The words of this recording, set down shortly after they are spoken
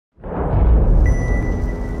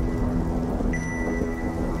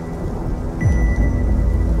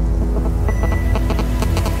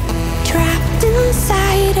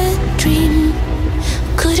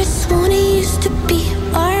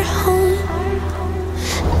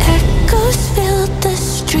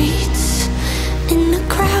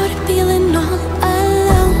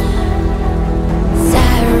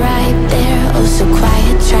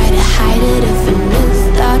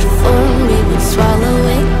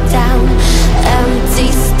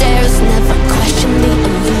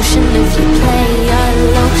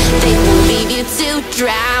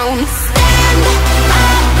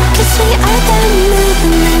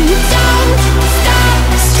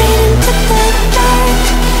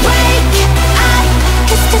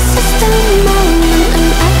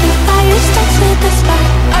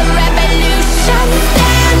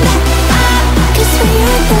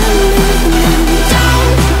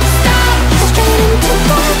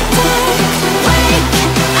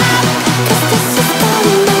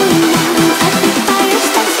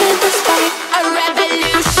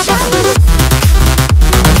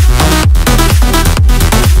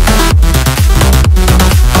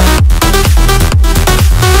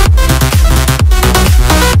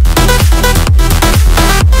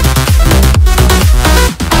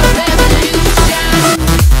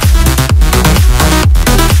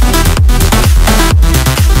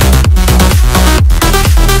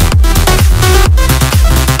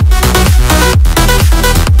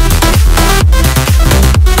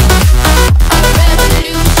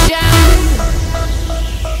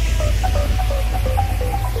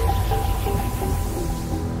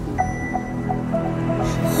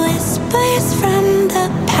blaze from the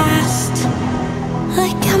past,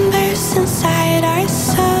 like embers inside our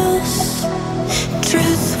souls.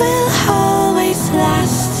 Truth will always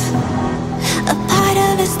last, a part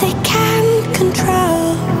of us they can't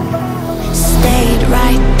control. Stayed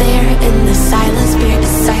right there in the silence, spirit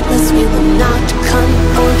disciples, we will not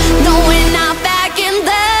conform. No